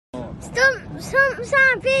Stumps, humps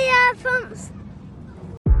and beer pumps.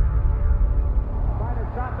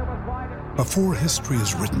 Before history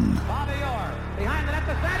is written,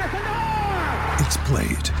 it's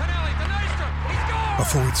played.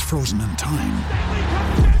 Before it's frozen in time,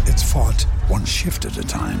 it's fought one shift at a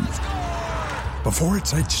time. Before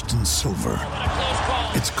it's etched in silver,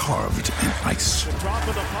 it's carved in ice.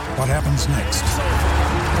 What happens next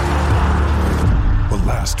will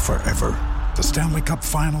last forever. The Stanley Cup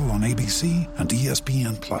Final on ABC and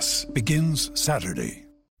ESPN Plus begins Saturday.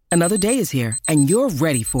 Another day is here, and you're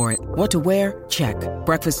ready for it. What to wear? Check.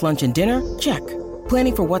 Breakfast, lunch, and dinner? Check.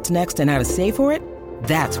 Planning for what's next and how to save for it?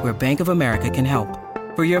 That's where Bank of America can help.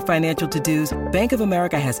 For your financial to-dos, Bank of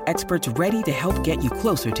America has experts ready to help get you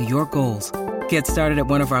closer to your goals. Get started at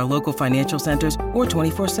one of our local financial centers or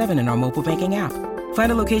 24/7 in our mobile banking app.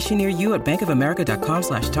 Find a location near you at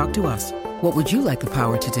bankofamerica.com/talktous. What would you like the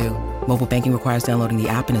power to do? Mobile banking requires downloading the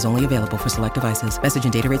app and is only available for select devices. Message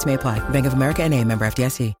and data rates may apply. Bank of America N.A., member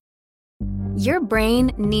FDIC. Your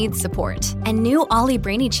brain needs support, and new Ollie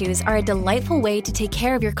Brainy Chews are a delightful way to take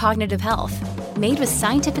care of your cognitive health. Made with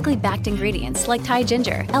scientifically backed ingredients like Thai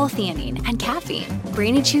ginger, L-theanine, and caffeine,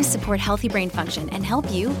 Brainy Chews support healthy brain function and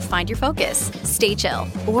help you find your focus, stay chill,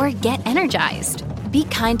 or get energized. Be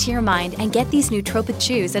kind to your mind and get these nootropic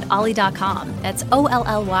chews at ollie.com. That's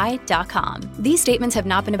OLLY.com. These statements have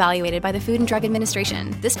not been evaluated by the Food and Drug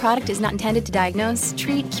Administration. This product is not intended to diagnose,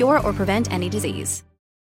 treat, cure, or prevent any disease.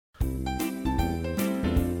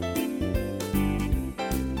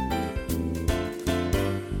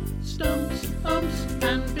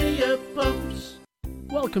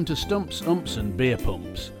 Welcome to Stumps, Umps and Beer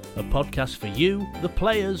Pumps, a podcast for you, the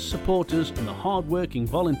players, supporters and the hard-working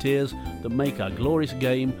volunteers that make our glorious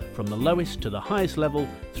game from the lowest to the highest level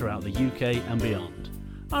throughout the UK and beyond.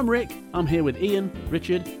 I'm Rick, I'm here with Ian,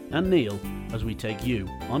 Richard and Neil as we take you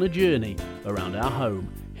on a journey around our home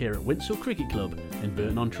here at Winshill Cricket Club in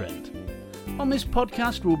Burton-on-Trent. On this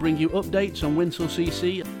podcast we'll bring you updates on Winshill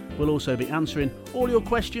CC. We'll also be answering all your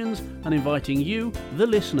questions and inviting you, the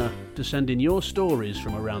listener, to send in your stories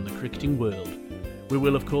from around the cricketing world. We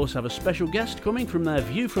will of course have a special guest coming from their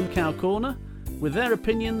view from Cow Corner with their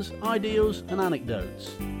opinions, ideals and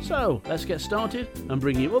anecdotes. So let's get started and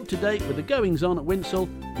bring you up to date with the goings on at Winshill,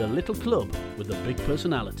 the little club with the big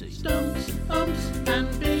personality. Stumps, umps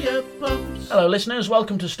and beer pumps. Hello listeners,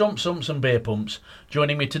 welcome to Stumps, Umps and Beer Pumps.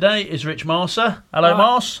 Joining me today is Rich Marser. Hello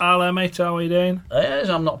Mars. Hello mate, how are you doing? Yes,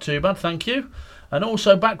 I'm not too bad, thank you. And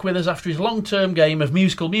also back with us after his long-term game of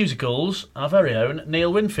musicals, our very own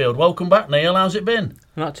Neil Winfield. Welcome back Neil, how's it been?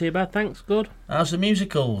 Not too bad, thanks, good. How's the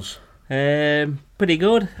musicals? Pretty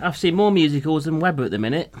good. I've seen more musicals than Webber at the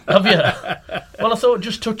minute. Have you? Well, I thought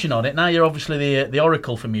just touching on it, now you're obviously the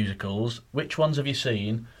oracle for musicals. Which ones have you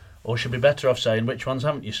seen? Or should be better off saying, which ones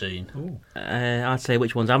haven't you seen? I'd say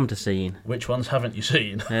which ones haven't I seen. Which ones haven't you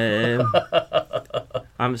seen? I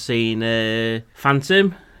haven't seen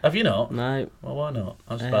Phantom. Have you not? No. Well, why not?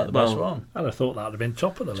 That's about the best one. I'd have thought that would have been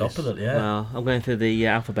top of the list. Top of it, yeah. Well, I'm going through the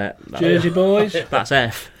alphabet. Jersey Boys. That's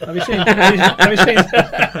F. Have you seen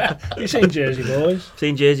Jersey Boys? I've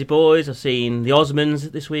seen Jersey Boys. I've seen the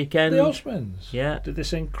Osmonds this weekend. The Osmonds? Yeah. Did they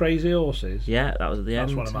sing Crazy Horses? Yeah, that was at the end.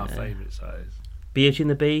 That's one of my favourites, that is. Beauty and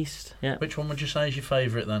the Beast. Yeah. Which one would you say is your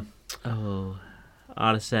favourite then? Oh,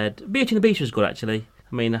 I'd have said Beauty and the Beast was good actually.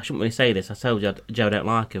 I mean, I shouldn't really say this. I told you Joe don't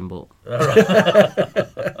like him, but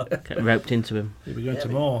get roped into him. You'll be going to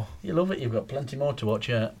more. You love it. You've got plenty more to watch,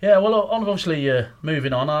 yeah. Yeah, well, obviously,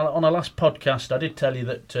 moving on. On our last podcast, I did tell you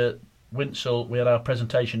that Winshill, we had our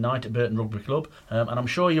presentation night at Burton Rugby Club, and I'm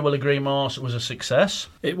sure you will agree, Mars, it was a success.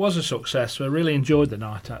 It was a success. I really enjoyed the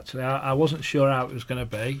night, actually. I wasn't sure how it was going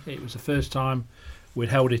to be. It was the first time we'd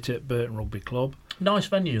held it at Burton Rugby Club. Nice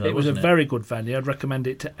venue, though, It was wasn't a very good venue. I'd recommend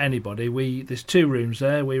it to anybody. There's two rooms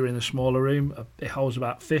there. We were in the smaller room. It holds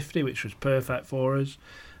about 50, which was perfect for us.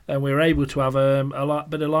 And we were able to have a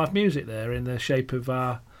bit of live music there in the shape of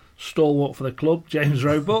our stalwart for the club, James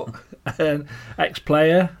Roebuck, an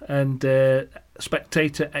ex-player and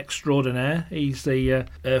spectator extraordinaire. He's the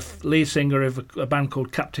lead singer of a band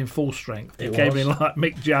called Captain Full Strength. He came in like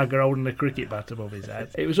Mick Jagger holding a cricket bat above his head.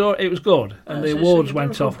 It was good, and the awards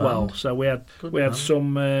went off well. So we had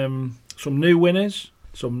some new winners,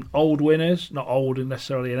 some old winners, not old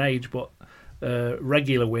necessarily in age, but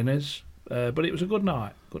regular winners. But it was a good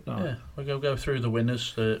night. Yeah, we'll go through the winners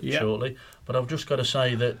shortly. But I've just got to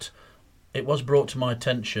say that it was brought to my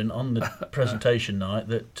attention on the presentation night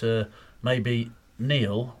that maybe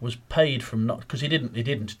Neil was paid from not, because he didn't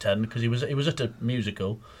attend because he was at a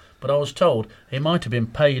musical, but I was told he might have been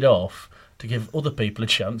paid off to give other people a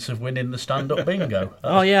chance of winning the stand-up bingo.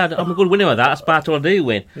 Oh yeah, I'm a good winner of that. That's part of what I do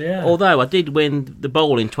win. Yeah. Although I did win the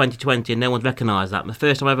bowl in 2020 and no one's recognised that. The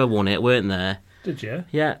first time I ever won it, weren't there. Did you?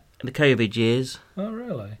 Yeah, in the COVID years. Oh,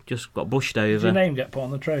 really? Just got brushed Did over. your name get put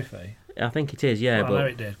on the trophy? I think it is, yeah. Well, I know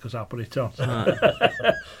but it did because I put it on.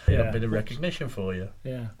 Yeah, a bit of recognition for you.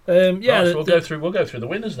 Yeah. Right, so we'll go through the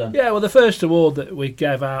winners then. Yeah, well, the first award that we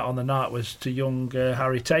gave out on the night was to young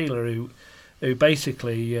Harry Taylor, who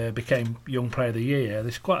basically became Young Player of the Year.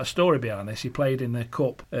 There's quite a story behind this. He played in the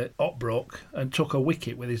Cup at Otbrook and took a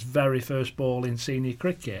wicket with his very first ball in senior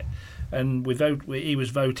cricket. And he was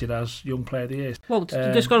voted as Young Player of the Year. Well,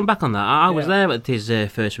 just going back on that, I was there at his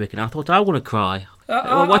first wicket and I thought I want to cry.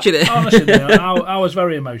 Watching it. Honestly, I was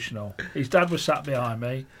very emotional. His dad was sat behind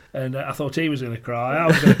me and I thought he was going to cry. I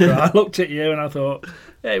was going to cry. I looked at you and I thought,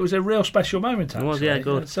 yeah, it was a real special moment, actually. It was, yeah,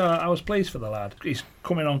 good. So I was pleased for the lad. He's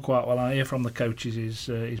coming on quite well. I hear from the coaches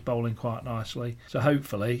he's bowling quite nicely. So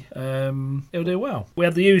hopefully he'll do well. We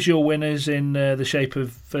had the usual winners in the shape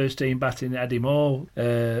of first team batting Eddie Moore.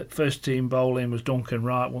 First team bowling was Duncan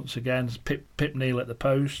Wright once again. Pip Neal at the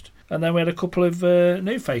post. And then we had a couple of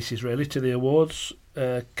new faces, really, to the awards.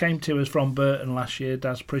 Came to us from Burton last year,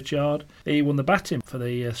 Daz Pritchard. He won the batting for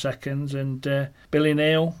the seconds. And Billy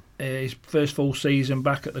Neal, his first full season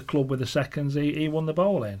back at the club with the seconds, he won the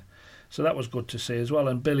bowling. So that was good to see as well.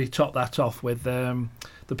 And Billy topped that off with the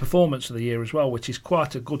performance of the year as well, which is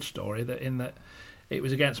quite a good story, that it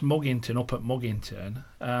was against Muggington up at Muggington.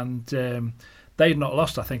 And they'd not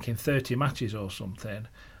lost, I think, in 30 matches or something.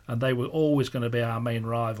 And they were always going to be our main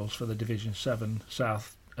rivals for the Division 7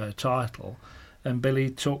 South title. And Billy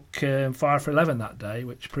took 5 for 11 that day,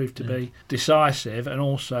 which proved to be decisive and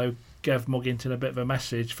also gave Muggington a bit of a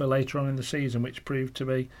message for later on in the season, which proved to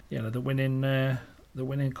be, the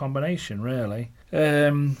winning combination, really.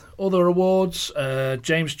 Other awards,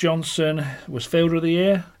 James Johnson was Fielder of the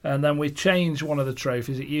Year, and then we changed one of the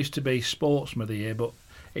trophies. It used to be Sportsman of the Year, but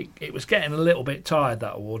it was getting a little bit tired,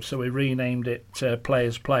 that award, so we renamed it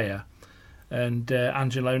Player's Player. And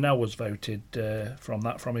Angelo Nell was voted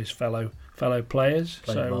from his fellow players.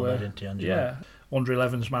 Yeah, under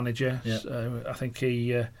 11's manager. Yeah. So I think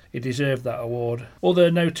he deserved that award.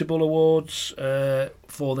 Other notable awards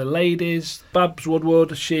for the ladies: Babs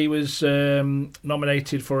Woodward. She was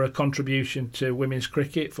nominated for a contribution to women's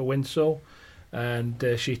cricket for Winshill, and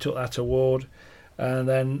she took that award. And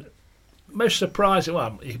then, most surprising,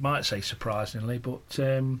 well, you might say surprisingly, but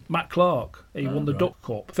Matt Clark, he won the Duck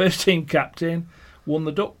Cup. First team captain, won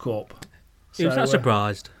the Duck Cup. He was not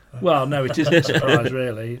surprised. Well, no, it isn't a surprise,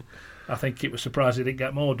 really. I think it was surprised he didn't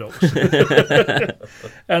get more ducks.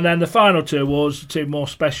 And then the final two awards, the two more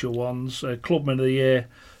special ones, Clubman of the Year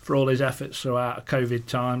for all his efforts throughout COVID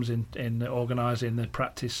times in organising the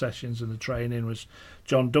practice sessions and the training, was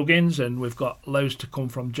John Duggins, and we've got loads to come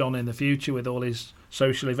from John in the future with all his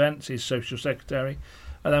social events, his social secretary.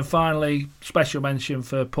 And then finally, special mention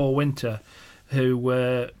for Paul Winter,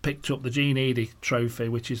 who picked up the Gene Eadie trophy,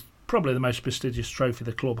 which is probably the most prestigious trophy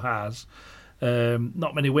the club has.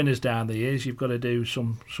 Not many winners down the years. You've got to do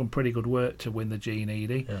some pretty good work to win the Gene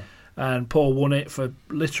Eadie. Yeah. And Paul won it for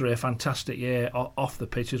literally a fantastic year off the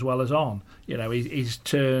pitch as well as on. He's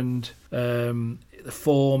turned the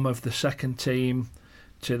form of the second team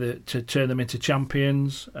to turn them into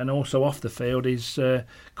champions, and also off the field he's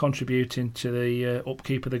contributing to the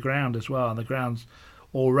upkeep of the ground as well. And the ground's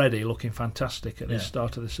already looking fantastic at this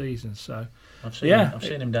start of the season. So I've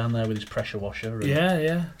seen him down there with his pressure washer.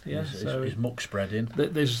 And his muck spreading.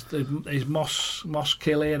 There's his moss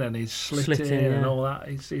killing and his slitting and all that.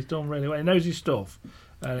 He's done really well. He knows his stuff.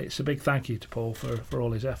 And it's a big thank you to Paul for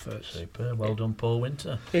all his efforts. Super. Well done, Paul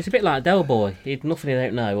Winter. It's a bit like Del Boy. He'd nothing he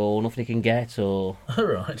don't know or nothing he can get, or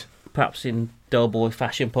right. Perhaps in Del Boy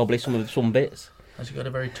fashion, probably some bits. Has he got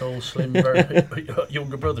a very tall, slim, very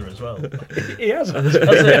younger brother as well? He has.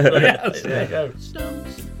 Yes. There you go.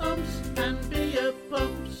 Stumps, umps, and beer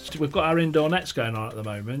pumps. We've got our indoor nets going on at the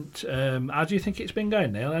moment. How do you think it's been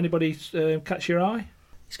going, Neil? Anybody catch your eye?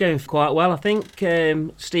 It's going quite well, I think.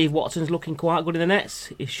 Steve Watson's looking quite good in the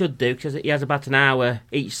nets. He should do, because he has about an hour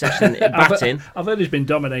each session batting. I've heard he's been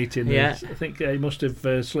dominating. Yeah. I think he must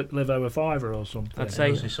have slipped live over fiver or something. I'd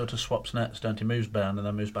say he sort of swaps nets, don't he? Moves down and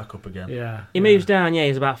then moves back up again. Yeah. He moves down,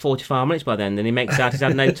 he's about 45 minutes by then, and he makes out he's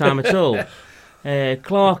had no time at all.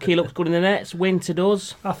 Clark, he looks good in the nets. Winter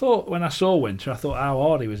does. I thought, when I saw Winter, how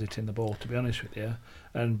hard he was hitting the ball, to be honest with you.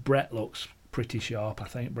 And Brett looks pretty sharp, I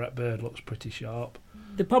think. Brett Bird looks pretty sharp.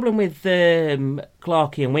 The problem with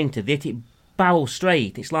Clarkey and Winter, they hit it barrel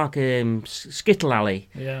straight. It's like skittle alley.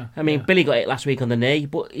 Yeah. I mean, Billy got it last week on the knee,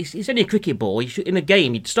 but it's only a cricket ball. In a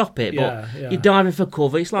game, you'd stop it, but you're diving for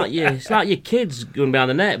cover. It's like your kids going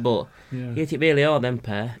behind the net, but you hit it really hard, them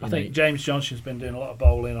pair. I think James Johnson's been doing a lot of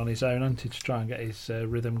bowling on his own, hasn't he, to try and get his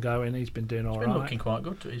rhythm going. He's been doing all right. He's been looking quite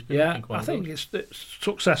good. I think it's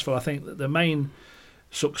successful. I think that the main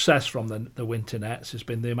success from the winter nets has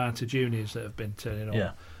been the amount of juniors that have been turning up.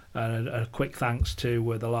 Yeah. And a quick thanks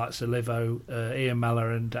to the likes of Livo, Ian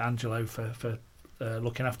Mellor and Angelo for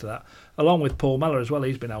looking after that, along with Paul Mellor as well.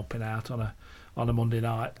 He's been helping out on a Monday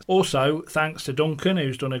night. Also, thanks to Duncan,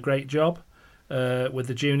 who's done a great job with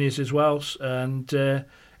the juniors as well. And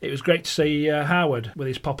it was great to see Howard with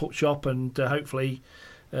his pop-up shop, and hopefully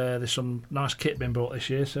there's some nice kit been brought this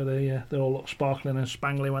year, so they all look sparkling and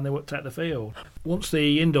spangly when they take the field. Once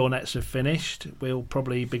the indoor nets have finished, we'll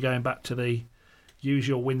probably be going back to the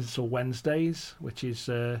usual Windsor Wednesdays, which is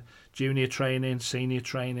junior training, senior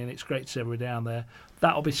training. It's great to see everybody down there.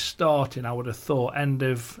 That'll be starting, I would have thought, end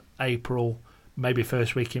of April, maybe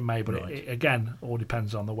first week in May, but it again all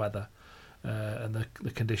depends on the weather and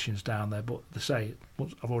the conditions down there. But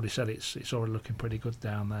I've already said it's already looking pretty good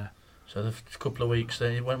down there. So the couple of weeks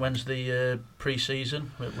there. When's the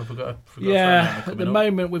pre-season? We've got at the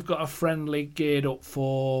moment we've got a friendly geared up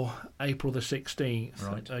for April the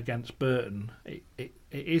 16th against Burton. It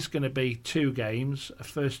is going to be 2 games, a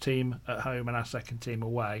first team at home and our second team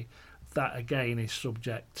away. That again is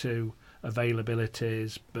subject to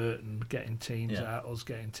availabilities, Burton getting teams out, us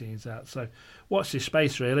getting teams out. So watch this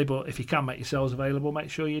space really, but if you can make yourselves available,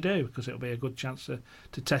 make sure you do, because it'll be a good chance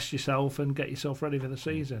to test yourself and get yourself ready for the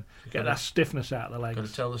season. Get that stiffness out of the legs. Got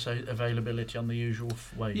to tell us availability on the usual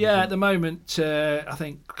way. Yeah, at the moment I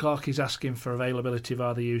think Clark is asking for availability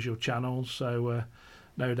via the usual channels, so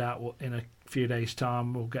no doubt in a few days'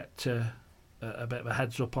 time we'll get a bit of a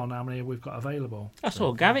heads up on how many we've got available. I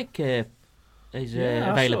saw Garrick is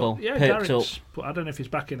available. Perked up. But I don't know if he's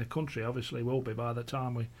back in the country. Obviously, will be by the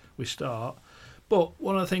time we start. But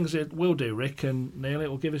one of the things it will do, Rick and Neil, it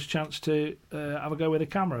will give us a chance to have a go with the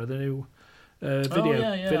camera, the new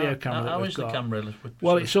video camera that we've got. The camera?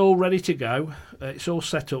 Well, it's all ready to go. It's all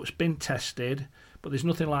set up. It's been tested, but there's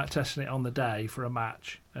nothing like testing it on the day for a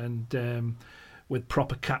match. And with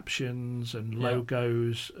proper captions and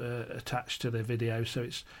logos attached to the video, so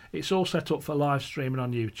it's all set up for live streaming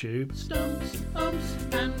on YouTube. Stumps, umps,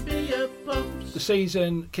 and beer bumps. The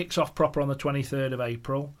season kicks off proper on the 23rd of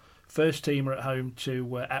April. First team are at home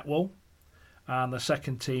to Etwall, and the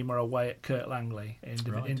second team are away at Kirk Langley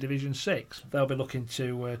in Division 6. They'll be looking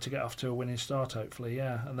to get off to a winning start, hopefully,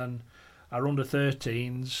 and then our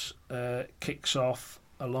under-13s kicks off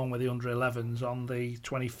along with the under-11s on the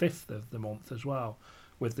 25th of the month as well,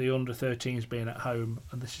 with the under-13s being at home,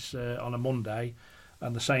 and this is on a Monday,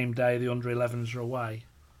 and the same day the under-11s are away.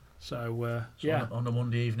 So on a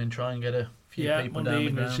Monday evening, try and get a few people down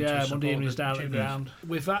the ground. Monday evenings down at the ground.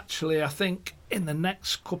 We've actually, I think, in the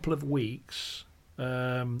next couple of weeks,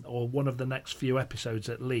 or one of the next few episodes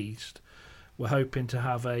at least, we're hoping to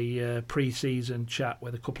have a pre-season chat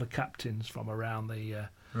with a couple of captains from around the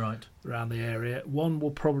area. One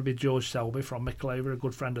will probably be George Selby from Mickleover, a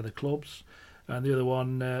good friend of the club's, and the other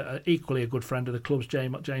one equally a good friend of the club's,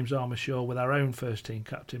 James Armishaw, with our own first team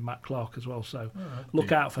captain Matt Clark as well. So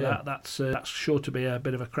look out for that. That's sure to be a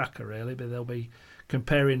bit of a cracker really, but they'll be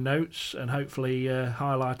comparing notes and hopefully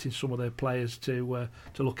highlighting some of the players to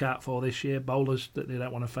look out for this year, bowlers that they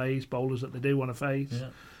don't want to face, bowlers that they do want to face,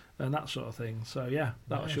 and that sort of thing. So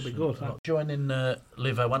that should be good. Joining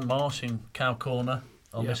Livo and Mars in Cow Corner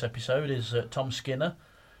on this episode is Tom Skinner,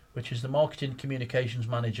 which is the Marketing Communications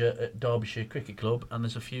Manager at Derbyshire Cricket Club, and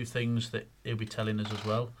there's a few things that he'll be telling us as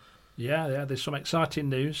well. Yeah, there's some exciting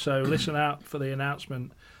news, so listen out for the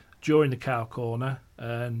announcement during the Cow Corner,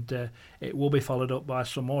 and it will be followed up by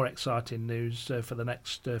some more exciting news for the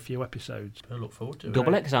next few episodes. I look forward to it.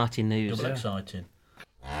 Double exciting news. Double exciting.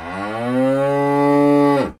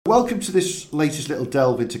 Welcome to this latest little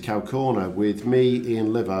delve into Cow Corner with me,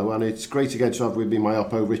 Ian Livo, and it's great again to have with me my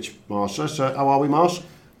oppo, Rich Marser. So how are we, Mars?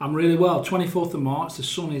 I'm really well. 24th of March, the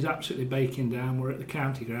sun is absolutely baking down. We're at the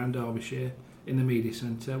County Ground, Derbyshire, in the media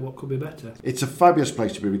centre. What could be better? It's a fabulous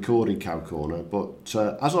place to be recording Cow Corner, but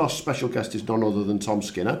as our special guest is none other than Tom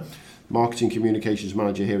Skinner, Marketing Communications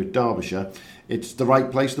Manager here at Derbyshire, it's the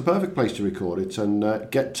right place, the perfect place to record it,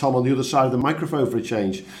 and get Tom on the other side of the microphone for a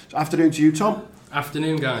change. So afternoon to you, Tom.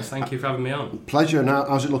 Afternoon, guys. Thank you for having me on. Pleasure. And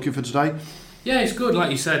how's it looking for today? Yeah, it's good,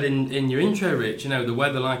 like you said in your intro, Rich. You know, the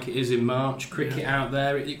weather like it is in March, cricket out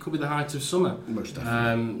there, it could be the height of summer. Most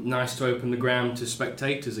definitely. Nice to open the ground to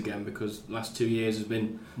spectators again, because the last 2 years has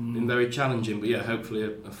been very challenging. But yeah, hopefully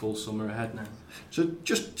a full summer ahead now. So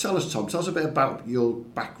just tell us, Tom, a bit about your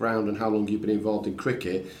background and how long you've been involved in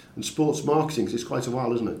cricket and sports marketing, because it's quite a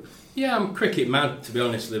while, isn't it? Yeah, I'm cricket mad, to be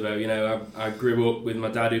honest, Livo. You know, I grew up with my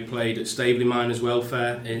dad, who played at Staveley Miners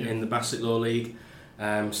Welfare in the Bassett Law League.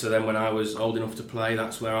 So then when I was old enough to play,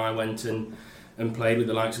 that's where I went and played with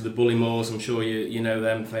the likes of the Bullymoors. I'm sure you know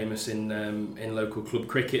them, famous in local club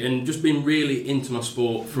cricket, and just been really into my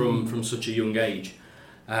sport from such a young age.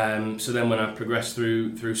 So then when I progressed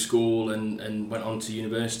through school and went on to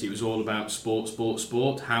university, it was all about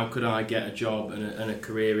sport. How could I get a job and a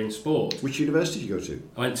career in sport? Which university did you go to?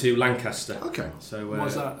 I went to Lancaster. Okay. So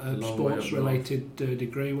was that a sports-related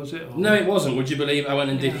degree, was it? Or? No, it wasn't. Would you believe I went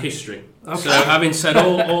and did history? Okay. So having said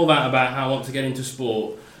all that about how I want to get into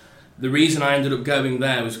sport, the reason I ended up going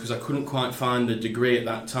there was because I couldn't quite find the degree at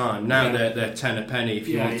that time. Now they're 10 a penny if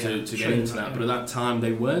you want to get into that, but at that time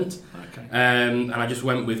they weren't. Okay. And I just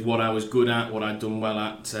went with what I was good at, what I'd done well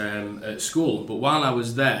at school. But while I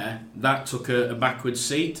was there, that took a backward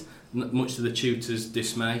seat, much to the tutor's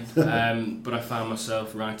dismay. But I found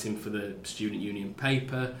myself writing for the student union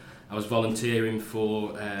paper. I was volunteering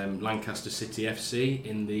for Lancaster City FC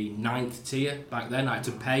in the 9th tier back then. I had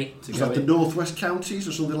to pay to go in. Was that the North West Counties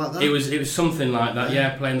or something like that? It was something like that,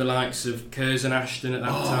 yeah, playing the likes of Curzon Ashton at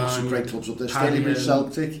that time. Some great clubs up there. Stalybridge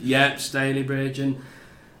Celtic. Yeah, Stalybridge. And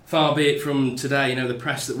far be it from today, you know, the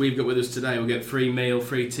press that we've got with us today will get free meal,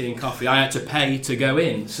 free tea and coffee. I had to pay to go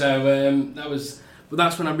in. So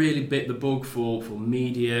that's when I really bit the bug for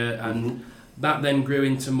media, and that then grew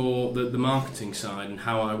into more the marketing side and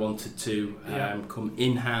how I wanted to come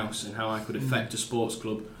in-house and how I could affect a sports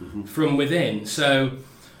club from within. So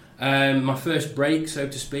my first break, so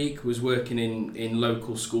to speak, was working in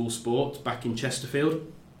local school sports back in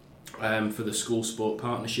Chesterfield for the School Sport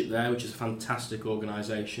Partnership there, which is a fantastic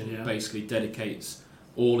organisation. It basically dedicates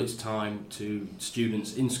all its time to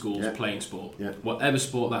students in schools playing sport. Whatever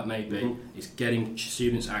sport that may be, it's getting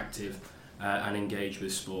students active and engage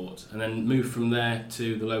with sport, and then moved from there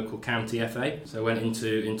to the local county FA. So I went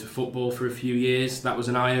into football for a few years. That was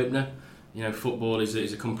an eye-opener. You know, football is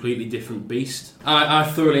a completely different beast. I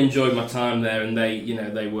thoroughly enjoyed my time there, and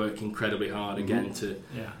they work incredibly hard again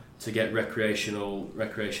to get recreational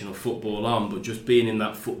football on. But just being in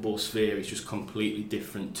that football sphere is just completely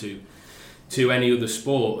different to any other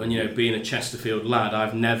sport. And you know, being a Chesterfield lad,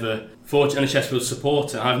 and a Chesterfield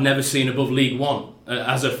supporter, I've never seen above League One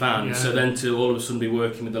as a fan. So then to all of a sudden be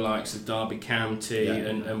working with the likes of Derby County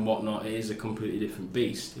and whatnot, it is a completely different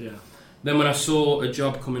beast. Then when I saw a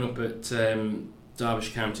job coming up at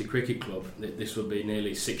Derbyshire County Cricket Club, this would be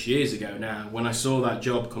nearly 6 years ago now, when I saw that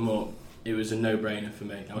job come up, it was a no-brainer for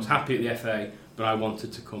me. I was happy at the FA, but I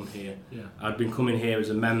wanted to come here. I'd been coming here as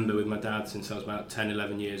a member with my dad since I was about 10,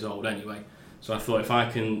 11 years old anyway. So I thought if I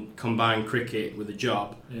can combine cricket with a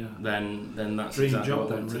job, then that's dream exactly job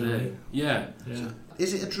what I want then, to really. do. Yeah. So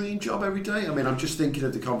is it a dream job every day? I mean, I'm just thinking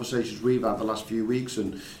of the conversations we've had the last few weeks,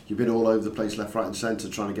 and you've been all over the place, left, right and centre,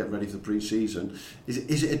 trying to get ready for the pre-season.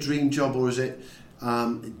 Is it a dream job, or is it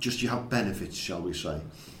just you have benefits, shall we say?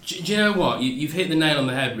 Do you know what? You've hit the nail on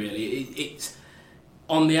the head, really. It's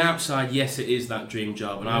on the outside, yes, it is that dream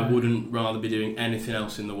job, and I wouldn't rather be doing anything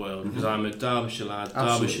else in the world, because I'm a Derbyshire lad,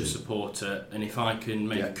 Derbyshire supporter, and if I can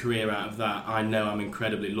make a career out of that, I know I'm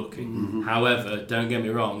incredibly lucky. However, don't get me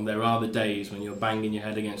wrong, there are the days when you're banging your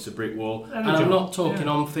head against a brick wall, and I'm not talking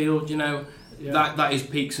on field, you know. That is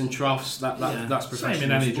peaks and troughs. That's professional. Same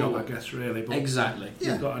in any sport. job, I guess, really. But exactly.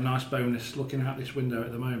 You've got a nice bonus looking out this window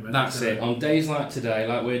at the moment. That's it. On days like today,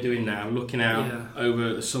 like we're doing now, looking out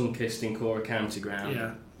over the sun-kissed Incora County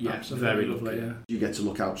ground. Absolutely very lovely. lucky. You get to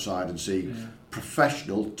look outside and see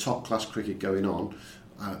professional, top-class cricket going on.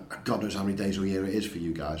 God knows how many days a year it is for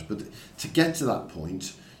you guys. But to get to that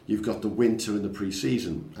point, you've got the winter and the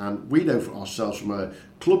pre-season. And we know for ourselves from a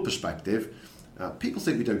club perspective, people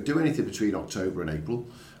think we don't do anything between October and April.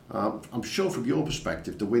 I'm sure from your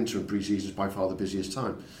perspective, the winter and pre-season is by far the busiest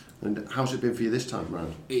time. And how's it been for you this time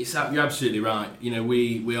round? You're absolutely right. You know,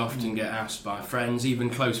 we often get asked by friends, even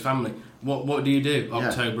close family, what do you do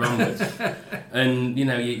October onwards? And you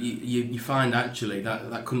know, you find actually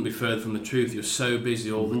that couldn't be further from the truth. You're so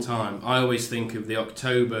busy all the time. I always think of the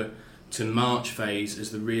October to March phase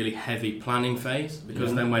as the really heavy planning phase,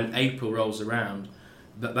 because then when April rolls around,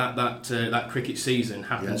 that cricket season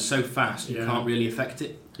happens so fast you can't really affect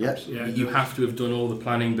it. You have to have done all the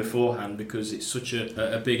planning beforehand, because it's such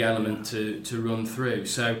a big element to run through.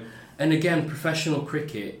 So, and again, professional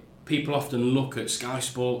cricket, people often look at Sky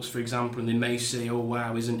Sports, for example, and they may say, "Oh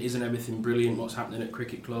wow, isn't everything brilliant? What's happening at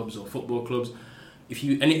cricket clubs or football clubs?"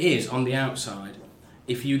 And it is on the outside.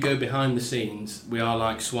 If you go behind the scenes, we are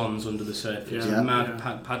like swans under the surface,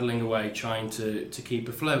 paddling away, trying to keep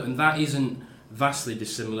afloat, and that isn't vastly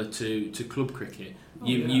dissimilar to club cricket.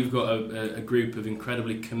 You've got a group of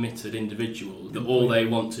incredibly committed individuals that all they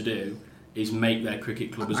want to do is make their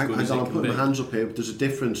cricket club as good as it can be. I'm putting my hands up here, but there's a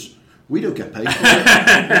difference. We don't get paid for it.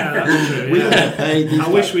 That's true. We don't get paid. I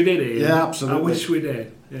wish we did it. Yeah, absolutely. I wish we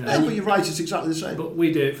did. Yeah, but you're right, it's exactly the same. But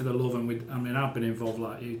we do it for the love, and I've been involved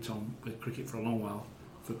like you, Tom, with cricket for a long while,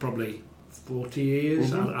 for probably 40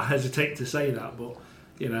 years. I hesitate to say that, but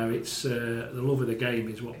it's the love of the game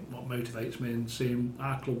is what motivates me, and seeing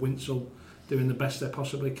our club Winshill doing the best they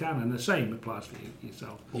possibly can, and the same applies for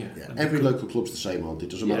yourself. Yeah. Every local club's the same, aren't they?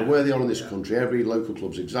 It doesn't matter where they are in this country. Every local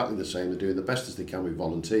club's exactly the same. They're doing the best as they can with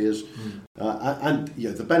volunteers, and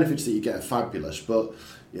the benefits that you get are fabulous. But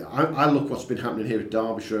I look what's been happening here at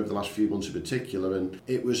Derbyshire over the last few months in particular, and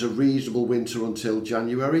it was a reasonable winter until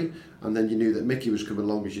January, and then you knew that Mickey was coming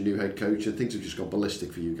along as your new head coach, and things have just gone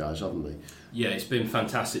ballistic for you guys, haven't they? Yeah, it's been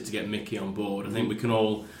fantastic to get Mickey on board. I think we can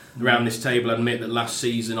all around this table admit that last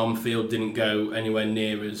season on field didn't go anywhere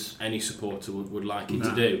near as any supporter would like it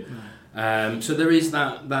to do. So there is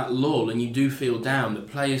that lull, and you do feel down. The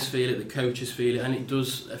players feel it, the coaches feel it, and it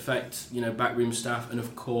does affect backroom staff, and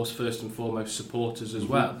of course first and foremost supporters as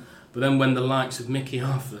well. But then when the likes of Mickey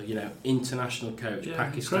Arthur, international coach,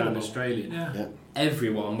 Pakistan, Australia,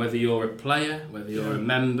 everyone, whether you're a player, whether you're a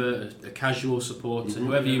member, a casual supporter,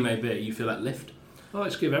 whoever you may be, you feel that lift. Well,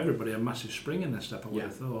 it's give everybody a massive spring in their step, I would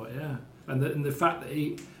have thought, and the fact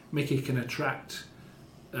that Mickey can attract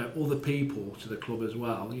other people to the club as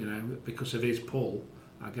well, because of his pull,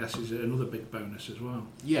 I guess is another big bonus as well.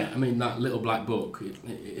 Yeah, I mean, that little black book,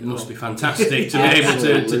 it must be fantastic to be able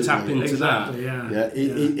to tap into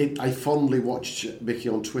that. I fondly watched Mickey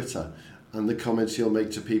on Twitter, and the comments he'll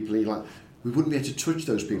make to people, he's like, we wouldn't be able to touch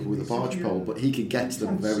those people with a barge pole, but he could get to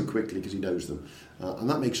them very quickly because he knows them. And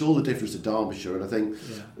that makes all the difference to Derbyshire. And I think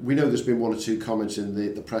we know there's been one or two comments in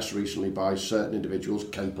the press recently by certain individuals,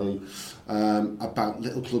 KP, about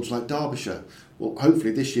little clubs like Derbyshire. Well,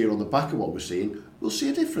 hopefully this year, on the back of what we're seeing, we'll see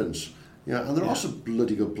a difference. And there are some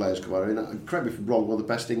bloody good players come out. And correct me if I'm wrong, one of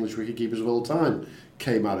the best English wicket keepers of all time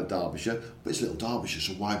came out of Derbyshire, but it's little Derbyshire,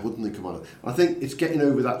 so why wouldn't they come out of it? I think it's getting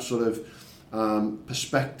over that sort of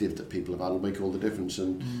perspective that people have had will make all the difference.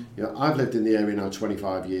 And I've lived in the area now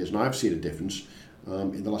 25 years, and I've seen a difference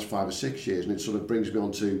in the last 5 or 6 years, and it sort of brings me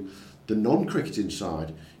on to the non-cricketing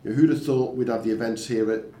side. Who'd have thought we'd have the events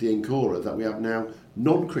here at the Incora that we have now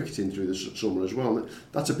non-cricketing through the summer as well?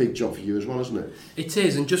 That's a big job for you as well, isn't it? It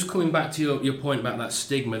is, and just coming back to your point about that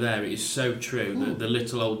stigma there, it is so true, the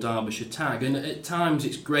little old Derbyshire tag, and at times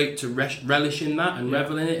it's great to relish in that and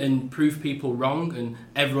revel in it and prove people wrong, and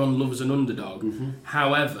everyone loves an underdog.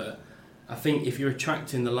 However, I think if you're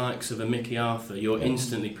attracting the likes of a Mickey Arthur, you're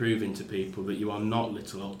instantly proving to people that you are not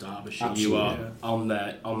little old Derbyshire. Absolutely. You are on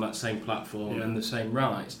that same platform and the same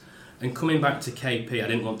rights. And coming back to KP, I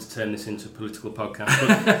didn't want to turn this into a political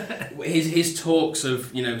podcast, but his talks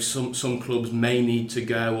of some clubs may need to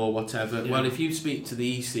go or whatever. Well, if you speak to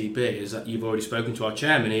the ECB, as you've already spoken to our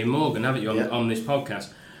chairman Ian Morgan, haven't you, on this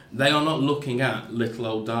podcast? They are not looking at little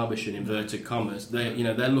old Derbyshire in inverted commas. They're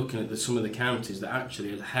looking at some of the counties that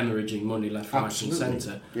actually are hemorrhaging money left, right, and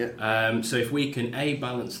centre. So if we can A,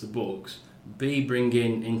 balance the books, B, bring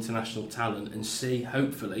in international talent, and C,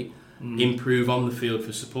 hopefully improve on the field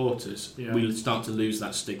for supporters, we'll start to lose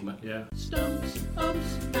that stigma. Stumps,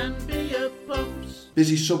 umps, and beer pumps.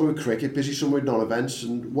 Busy summer with cricket, busy summer with non-events,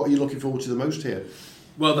 and what are you looking forward to the most here?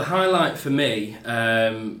 Well, the highlight for me,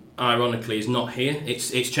 ironically, is not here.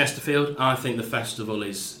 It's Chesterfield. I think the festival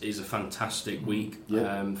is a fantastic week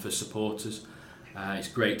for supporters. It's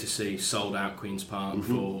great to see sold out Queen's Park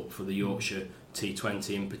for the Yorkshire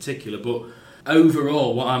T20 in particular. But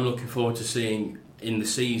overall, what I'm looking forward to seeing in the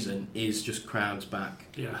season is just crowds back.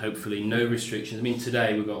 Hopefully no restrictions. I mean,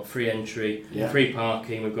 today we've got free entry, free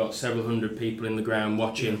parking, we've got several hundred people in the ground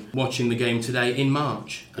watching the game today in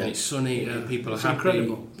March, and it's sunny and people are happy.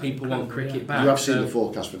 Incredible. People want cricket back. You have seen the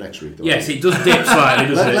forecast for next week, though. Yes, it does dip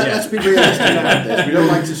slightly, doesn't it? Let's be realistic about this. We don't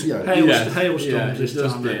like to see hailstorms this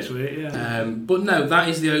time next week. But no, that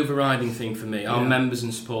is the overriding thing for me. Our members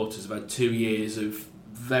and supporters have had 2 years of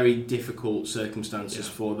very difficult circumstances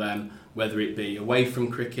for them, whether it be away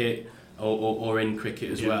from cricket or in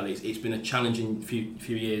cricket as well. It's been a challenging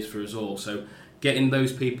few years for us all. So getting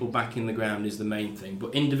those people back in the ground is the main thing.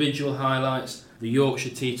 But individual highlights, the Yorkshire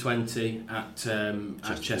T20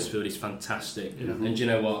 at Chesterfield is fantastic. Yeah. And do you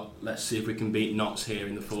know what? Let's see if we can beat Notts here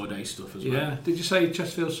in the 4-day stuff as well. Yeah. Did you say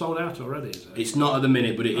Chesterfield sold out already? Is it? It's not at the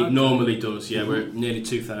minute, but it normally does. Yeah, we're at nearly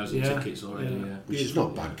 2,000 tickets already. Yeah. Which is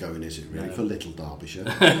not bad going, is it, really, for little Derbyshire?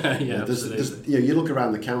 Absolutely. You look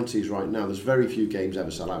around the counties right now, there's very few games ever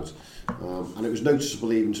sell out. And it was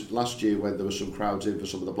noticeable even last year when there were some crowds in for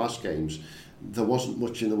some of the Blast games. There wasn't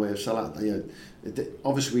much in the way of sellout.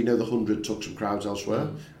 Obviously, we know the 100 took some crowds elsewhere,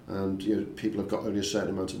 and people have got only a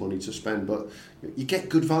certain amount of money to spend. But you get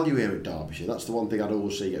good value here at Derbyshire. That's the one thing I'd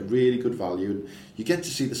always say. You get really good value, and you get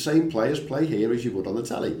to see the same players play here as you would on the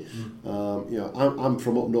telly. I'm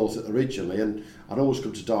from up north originally, and I'd always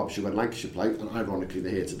come to Derbyshire when Lancashire played, and ironically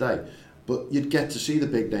they're here today. But you'd get to see the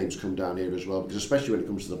big names come down here as well, because especially when it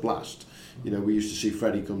comes to the Blast. We used to see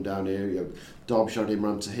Freddie come down here. Derbyshire had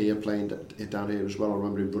Imran Tahir playing down here as well. I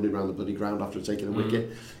remember him running around the bloody ground after taking a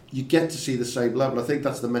wicket. You get to see the same level. I think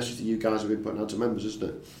that's the message that you guys have been putting out to members, isn't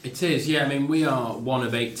it? It is, yeah. I mean, we are one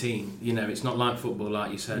of 18. It's not like football,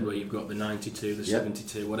 like you said, where you've got the 92, the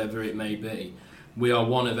 72, whatever it may be. We are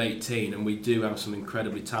one of 18, and we do have some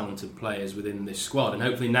incredibly talented players within this squad. And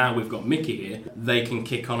hopefully now we've got Mickey here, they can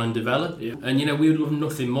kick on and develop. Yeah. And we would love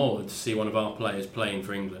nothing more than to see one of our players playing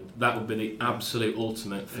for England. That would be the absolute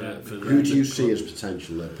ultimate for Who do you see as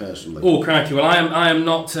potential there, personally? Oh, crikey. Well, I am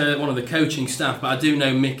not one of the coaching staff, but I do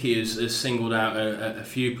know Mickey has singled out a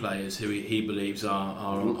few players who he believes are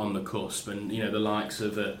on the cusp. And, the likes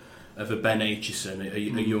of a Ben Aitchison, a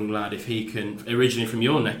young lad, if he can, originally from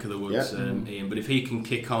your neck of the woods, Ian, but if he can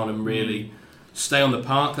kick on and really stay on the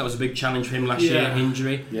park, that was a big challenge for him last year,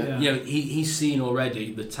 injury. Yeah. He's seen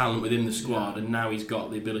already the talent within the squad, and now he's got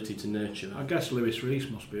the ability to nurture that. I guess Lewis Rees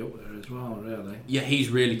must be up there as well, really. Yeah, he's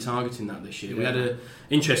really targeting that this year. Yeah. We had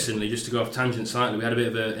interestingly, just to go off tangent slightly, we had a bit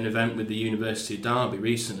of an event with the University of Derby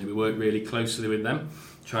recently. We worked really closely with them,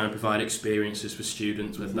 try and provide experiences for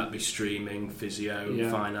students, whether that be streaming, physio,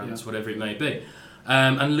 finance, whatever it may be.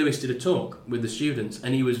 And Lewis did a talk with the students,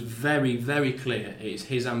 and he was very, very clear it's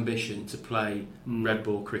his ambition to play red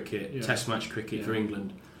ball cricket, test match cricket for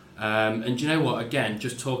England. And do you know what, again,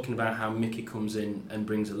 just talking about how Mickey comes in and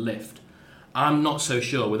brings a lift, I'm not so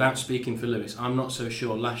sure, without speaking for Lewis, I'm not so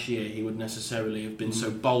sure last year he would necessarily have been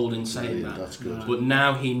so bold in saying that. That's good. But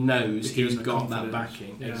now he knows he's got that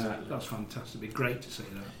backing. Yeah, exactly. That's fantastic. It'd be great to see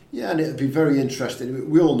that. Yeah, and it'd be very interesting.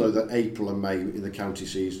 We all know that April and May in the county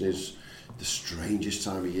season is the strangest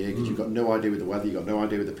time of year, because you've got no idea with the weather, you've got no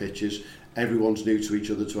idea with the pitches. Everyone's new to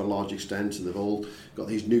each other to a large extent, and they've all got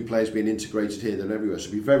these new players being integrated here and everywhere. So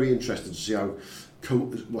it'd be very interesting to see how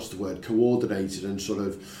coordinated and sort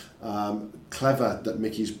of clever that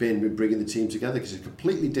Mickey's been with bringing the team together, because it's a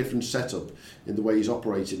completely different setup in the way he's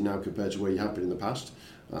operated now compared to where he had been in the past.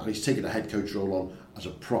 He's taken a head coach role on as a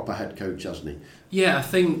proper head coach, hasn't he? Yeah, I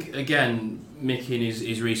think, again, Mickey in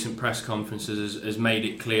his recent press conferences has made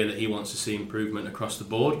it clear that he wants to see improvement across the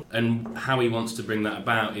board, and how he wants to bring that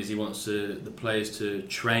about is he wants the players to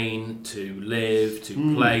train, to live,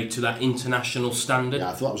 to play to that international standard.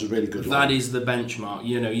 Yeah, I thought that was a really good line. That is the benchmark.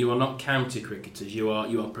 You are not county cricketers, you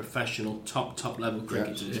are professional top level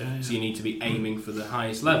cricketers, so you need to be aiming for the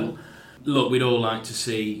highest level. Look, we'd all like to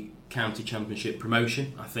see county championship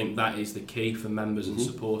promotion. I think that is the key for members and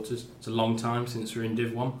supporters. It's a long time since we're in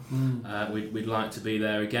Div 1. We'd like to be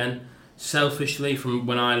there again. Selfishly, from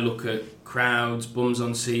when I look at crowds, bums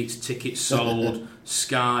on seats, tickets sold,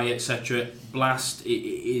 Sky, etc., Blast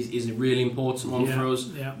is a really important one for us.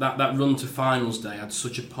 Yeah. That run to finals day had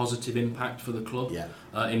such a positive impact for the club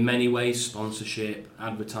in many ways, sponsorship,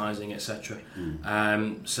 advertising, etc.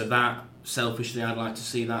 So that, selfishly, I'd like to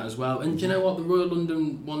see that as well. And do you know what? The Royal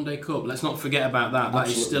London One Day Cup, let's not forget about that. That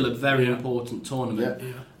is still a very important tournament.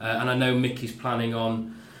 And I know Mickey's planning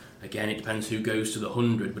on, again, it depends who goes to the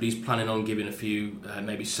 100, but he's planning on giving a few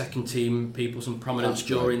maybe second team people some prominence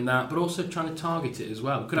during that, but also trying to target it as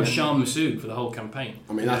well. Could have Shan Masood for the whole campaign.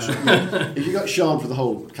 I mean, that's if you got Shan for the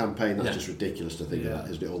whole campaign, that's just ridiculous to think of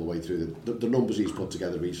that, isn't it, all the way through. The numbers he's put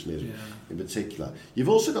together recently in particular. You've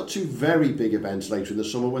also got two very big events later in the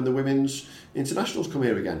summer when the women's internationals come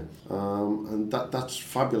here again, and that's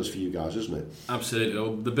fabulous for you guys, isn't it? Absolutely.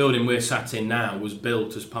 Well, the building we're sat in now was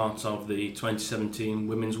built as part of the 2017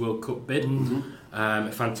 Women's World Cup bid.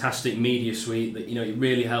 A fantastic media suite that it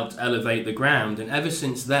really helped elevate the ground, and ever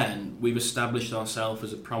since then we've established ourselves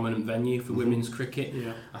as a prominent venue for women's cricket.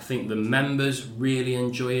 I think the members really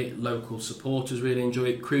enjoy it, local supporters really enjoy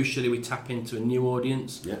it. Crucially, we tap into a new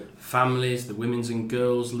audience, families, the women's and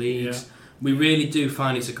girls leagues. we really do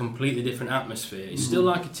find it's a completely different atmosphere. It's still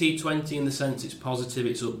like a T20 in the sense it's positive,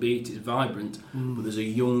 it's upbeat, it's vibrant, but there's a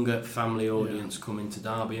younger family audience coming to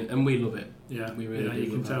Derby, and we love it. Yeah, we really do. You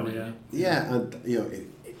can tell, Yeah, and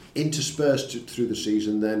interspersed through the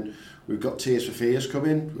season, then we've got Tears for Fears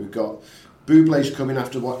coming, we've got Bublé's coming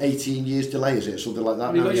after 18 years delay, is it? Something like that.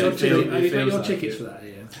 Have you got your tickets for that,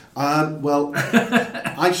 Ian? Well,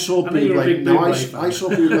 I saw Bublé. I saw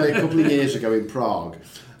Bublé a couple of years ago in Prague,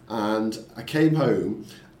 and I came home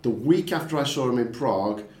the week after I saw him in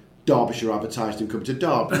Prague. Derbyshire advertised him coming to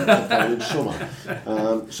Derby the following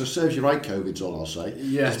summer. So serves you right, COVID's all I'll say.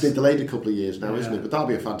 Yes. It's been delayed a couple of years now, isn't it? But that'll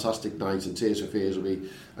be a fantastic night, and Tears for Fears will be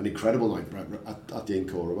an incredible night at the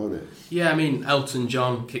Incora, won't it? Yeah, I mean, Elton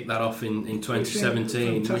John kicked that off in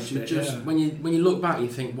 2017, which was just when you look back, you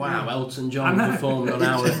think, wow, Elton John performed on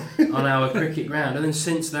our cricket ground, and then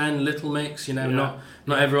since then, Little Mix, not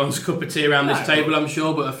everyone's cup of tea around this table, I'm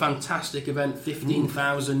sure, but a fantastic event,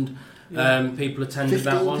 15,000. People attended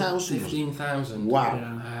that one. 15,000.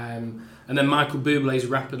 Wow. And then Michael Bublé is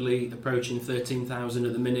rapidly approaching 13,000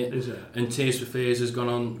 at the minute. Is it? And Tears for Fears has gone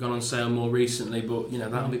on sale more recently, but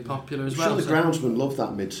that'll be popular as well. I'm sure the groundsmen love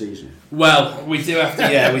that mid-season. Well, we do have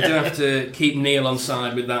to keep Neil on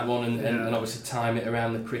side with that one, and obviously time it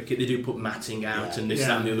around the cricket. They do put matting out and this,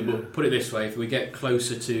 that, and the other. But put it this way: if we get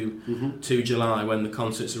closer to July when the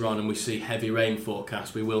concerts are on and we see heavy rain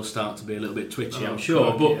forecast, we will start to be a little bit twitchy, I'm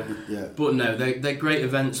sure. But no, they're great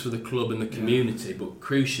events for the club and the community. But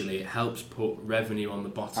crucially, it helps put revenue on the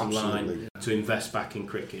bottom line to invest back in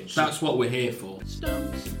cricket. That's what we're here for.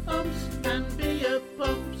 Stumps, umps, and beer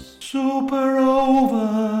pumps. Super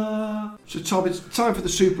Over. So Tom, it's time for the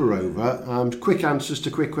Super Over. Quick answers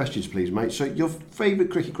to quick questions, please, mate. So your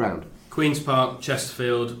favourite cricket ground? Queen's Park,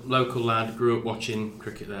 Chesterfield, local lad, grew up watching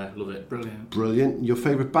cricket there, love it. Brilliant. Your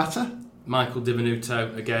favourite batter? Michael Di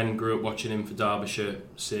Venuto, again, grew up watching him for Derbyshire,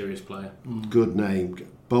 serious player. Good name.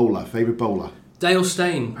 Bowler, favourite bowler? Dale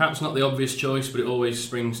Steyn, perhaps not the obvious choice, but it always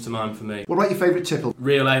springs to mind for me. What about your favourite tipple?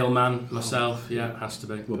 Real ale man, myself, has to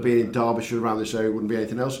be. Well, being in Derbyshire around this area wouldn't be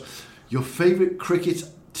anything else. Your favourite cricket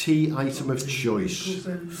tea item of choice?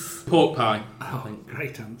 Pork pie.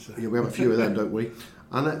 Great answer. Yeah, we have a few of them, don't we?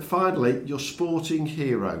 And finally, your sporting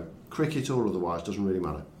hero, cricket or otherwise, doesn't really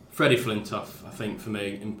matter. Freddie Flintoff, I think, for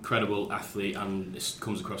me, incredible athlete, and this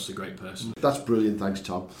comes across as a great person. That's brilliant, thanks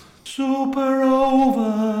Tom. Super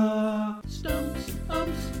Over. Stumps,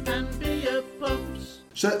 umps, and beer pumps.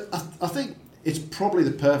 So I think it's probably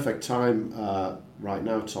the perfect time right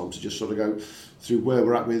now, Tom, to just sort of go through where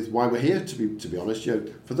we're at with why we're here, to be honest.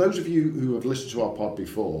 For those of you who have listened to our pod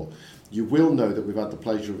before, you will know that we've had the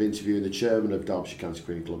pleasure of interviewing the chairman of Derbyshire County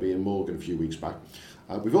Cricket Club, Ian Morgan, a few weeks back.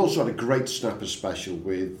 We've also had a great Snappers special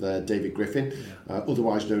with David Griffin,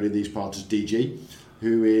 otherwise known in these parts as DG,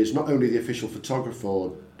 who is not only the official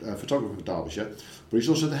photographer of Derbyshire, but he's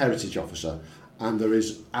also the heritage officer. And there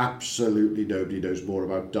is absolutely nobody knows more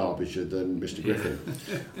about Derbyshire than Mr. Griffin.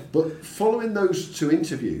 But following those two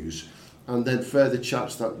interviews and then further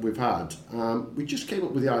chats that we've had, we just came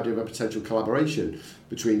up with the idea of a potential collaboration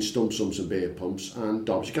between Stumps, Umps and Beer Pumps and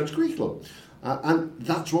Derbyshire County Cricket Club. And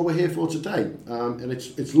that's what we're here for today. And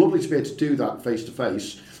it's lovely to be able to do that face to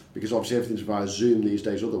face, because obviously everything's via Zoom these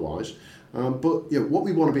days otherwise. But what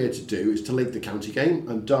we want to be able to do is to link the county game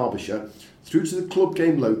and Derbyshire through to the club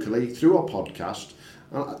game locally through our podcast.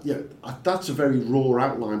 That's a very raw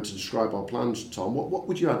outline to describe our plans, Tom. What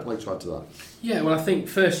would you like to add to that? Yeah, well, I think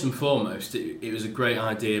first and foremost, it was a great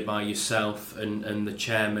idea by yourself and the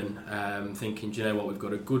chairman, thinking, do you know what, we've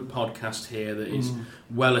got a good podcast here that is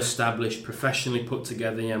well established, professionally put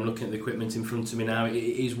together. I'm looking at the equipment in front of me now. It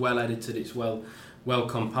is well edited, it's well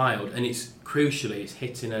compiled, and it's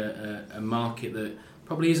hitting a market that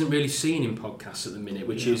probably isn't really seen in podcasts at the minute,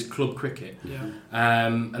 which is club cricket.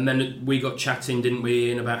 And then we got chatting, didn't we,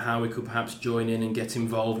 Ian, about how we could perhaps join in and get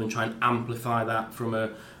involved and try and amplify that from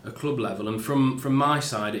a club level. And from my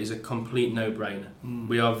side, it is a complete no-brainer.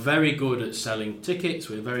 We are very good at selling tickets,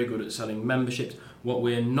 we're very good at selling memberships. What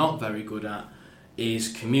we're not very good at is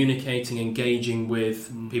communicating, engaging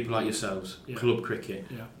with people like yourselves, club cricket.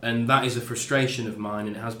 And that is a frustration of mine,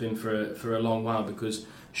 and it has been for a long while, because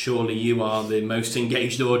surely you are the most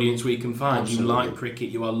engaged audience we can find. Absolutely. You like cricket,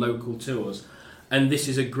 you are local to us. And this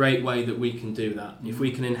is a great way that we can do that. If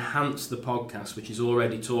we can enhance the podcast, which is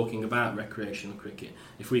already talking about recreational cricket,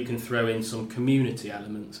 if we can throw in some community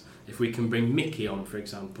elements, if we can bring Mickey on, for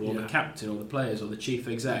example, or the captain, or the players, or the chief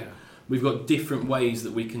exec, we've got different ways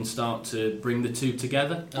that we can start to bring the two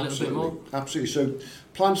together a little bit more. Absolutely. So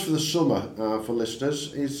plans for the summer for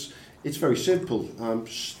listeners is... It's very simple.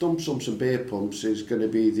 Stumps, Umps and Beer Pumps is going to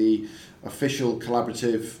be the official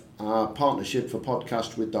collaborative our partnership for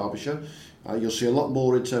podcast with Derbyshire. You'll see a lot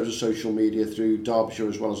more in terms of social media through Derbyshire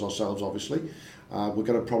as well as ourselves, obviously. We're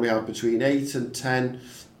going to probably have between 8 and 10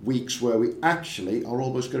 weeks where we actually are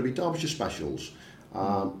almost going to be Derbyshire specials.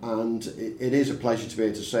 And it is a pleasure to be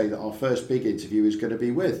able to say that our first big interview is going to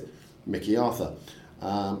be with Mickey Arthur.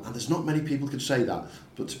 And there's not many people can say that.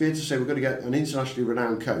 But to be able to say we're going to get an internationally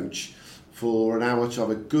renowned coach for an hour to have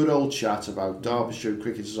a good old chat about Derbyshire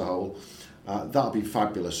cricket as a whole, that'll be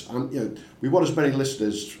fabulous. And we want as many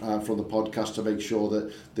listeners from the podcast to make sure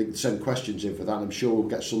that they can send questions in for that. I'm sure we'll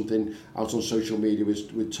get something out on social media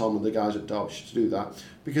with Tom and the guys at Derbyshire to do that,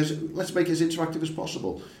 because let's make it as interactive as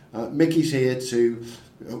possible. Mickey's here to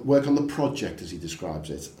work on the project, as he describes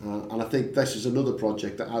it, and I think this is another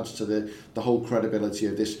project that adds to the whole credibility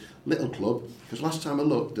of this little club, because last time I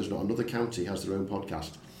looked, there's not another county has their own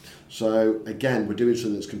podcast. So again, we're doing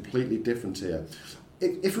something that's completely different here.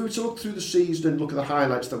 If we were to look through the season and look at the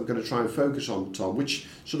highlights that we're going to try and focus on, Tom, which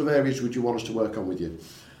sort of areas would you want us to work on with you?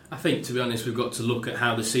 I think, to be honest, we've got to look at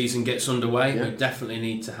how the season gets underway. Yeah. We definitely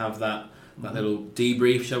need to have that little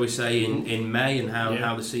debrief, shall we say, in May, and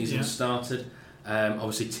how the season started.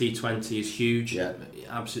 Obviously, T20 is huge,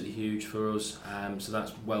 absolutely huge for us, so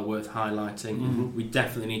that's well worth highlighting. We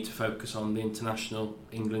definitely need to focus on the international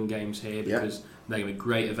England games here, because they're going to be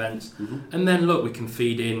great events. And then, look, we can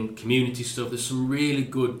feed in community stuff. There's some really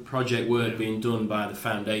good project work being done by the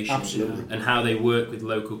foundation, and how they work with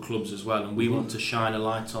local clubs as well, and we want to shine a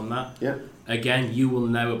light on that. Again, you will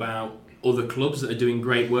know about other clubs that are doing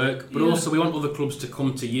great work, but also we want other clubs to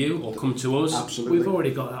come to you or come to us. Absolutely. We've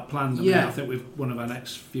already got that planned. I think we've one of our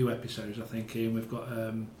next few episodes, I think, Ian, we've got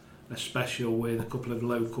a special with a couple of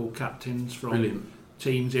local captains from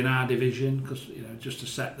teams in our division, because just to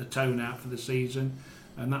set the tone out for the season,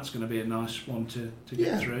 and that's going to be a nice one to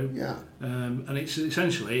get through. And it's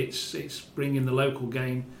essentially it's bringing the local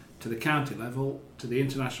game to the county level, to the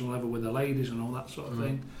international level with the ladies and all that sort of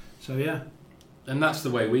thing. So and that's the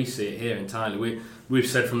way we see it here entirely. We've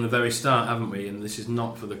said from the very start, haven't we, and this is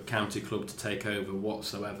not for the county club to take over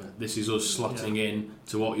whatsoever. This is us slotting in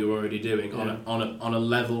to what you're already doing on a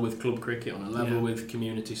level with club cricket, on a level with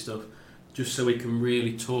community stuff, just so we can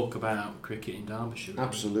really talk about cricket in Derbyshire. Really.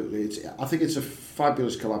 Absolutely. I think it's a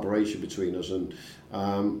fabulous collaboration between us, and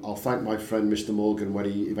I'll thank my friend Mr Morgan when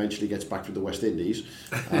he eventually gets back from the West Indies,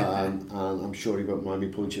 and I'm sure he won't mind me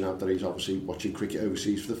pointing out that he's obviously watching cricket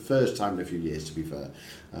overseas for the first time in a few years, to be fair.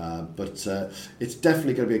 But it's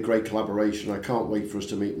definitely going to be a great collaboration. I can't wait for us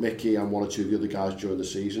to meet Mickey and one or two of the other guys during the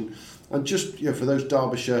season. And just for those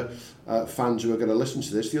Derbyshire fans who are going to listen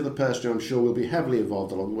to this, the other person who I'm sure will be heavily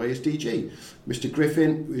involved along the way is DG. Mr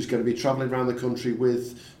Griffin, who's going to be travelling around the country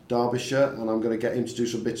with Derbyshire, and I'm going to get him to do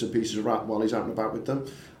some bits and pieces of rap while he's out and about with them.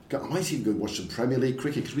 I might even go watch some Premier League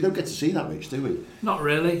cricket, because we don't get to see that much, do we? Not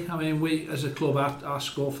really. I mean, we as a club, our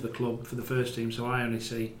score for the club, for the first team, so I only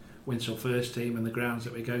see Winshill first team and the grounds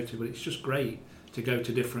that we go to, but it's just great to go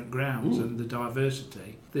to different grounds and the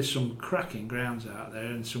diversity. There's some cracking grounds out there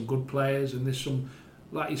and some good players, and there's some,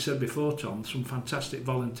 like you said before, Tom, some fantastic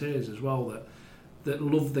volunteers as well that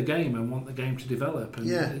love the game and want the game to develop,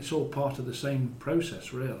 and it's all part of the same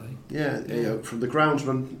process, really. From the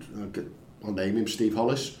groundsman, I'll name him, Steve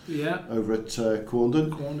Hollis, over at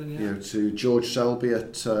Corndon, to George Selby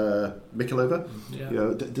at Micklover.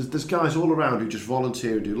 There's guys all around who just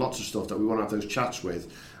volunteer and do lots of stuff that we want to have those chats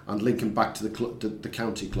with, and linking back to the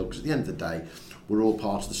county club, because at the end of the day, we're all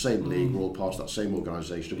part of the same league, we're all part of that same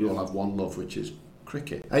organisation, we all have one love, which is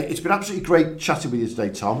cricket. It's been absolutely great chatting with you today,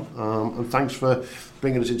 Tom, and thanks for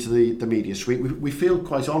bringing us into the media suite. We feel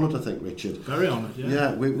quite honoured, I think, Richard. Very honoured,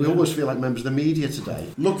 we almost feel like members of the media today.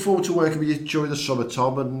 Look forward to working with you during the summer,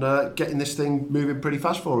 Tom, and getting this thing moving pretty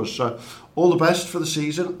fast for us. So all the best for the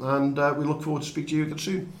season, and we look forward to speaking to you again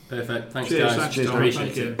soon. Perfect. Thanks, Cheers, guys. Cheers,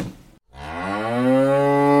 appreciate it.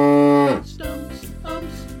 Stumps,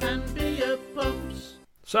 umps, and beer pumps.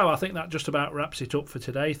 So I think that just about wraps it up for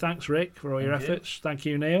today. Thanks, Rick, for all your efforts. Thank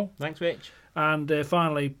you, Neil. Thanks, Rich. And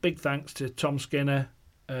finally, big thanks to Tom Skinner.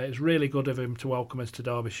 It's really good of him to welcome us to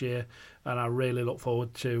Derbyshire, and I really look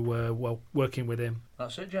forward to working with him.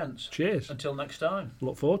 That's it, gents. Cheers. Until next time.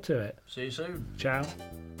 Look forward to it. See you soon. Ciao.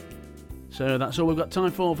 So that's all we've got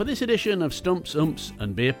time for this edition of Stumps, Umps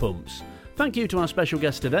and Beer Pumps. Thank you to our special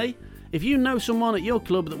guest today. If you know someone at your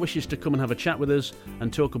club that wishes to come and have a chat with us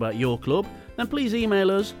and talk about your club, then please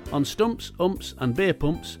email us on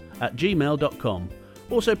stumpsumpsandbeerpumps@gmail.com.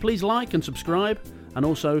 Also, please like and subscribe, and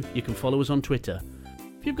also you can follow us on Twitter.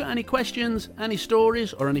 If you've got any questions, any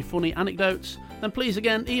stories or any funny anecdotes, then please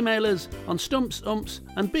again email us on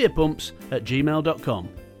stumpsumpsandbeerpumps@gmail.com.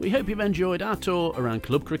 We hope you've enjoyed our tour around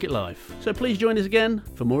club cricket life. So please join us again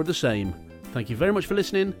for more of the same. Thank you very much for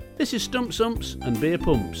listening. This is Stumps, Umps and Beer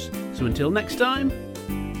Pumps. So until next time,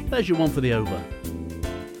 there's your one for the over.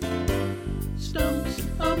 Stumps,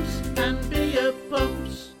 Umps and Beer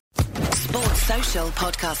Pumps. Sports Social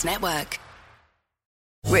Podcast Network.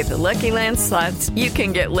 With the Lucky Land Slots, you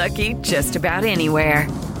can get lucky just about anywhere.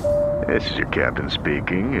 This is your captain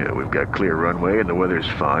speaking. We've got clear runway and the weather's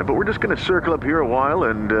fine, but we're just going to circle up here a while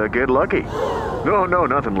and get lucky. No,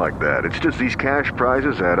 nothing like that. It's just these cash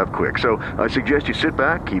prizes add up quick. So I suggest you sit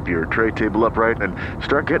back, keep your tray table upright, and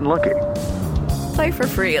start getting lucky. Play for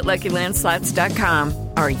free at LuckyLandSlots.com.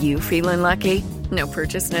 Are you feeling lucky? No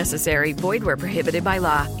purchase necessary. Void where prohibited by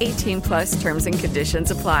law. 18+ terms and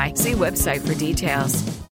conditions apply. See website for details.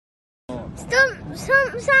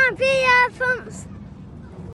 Stumps and Beer Pumps.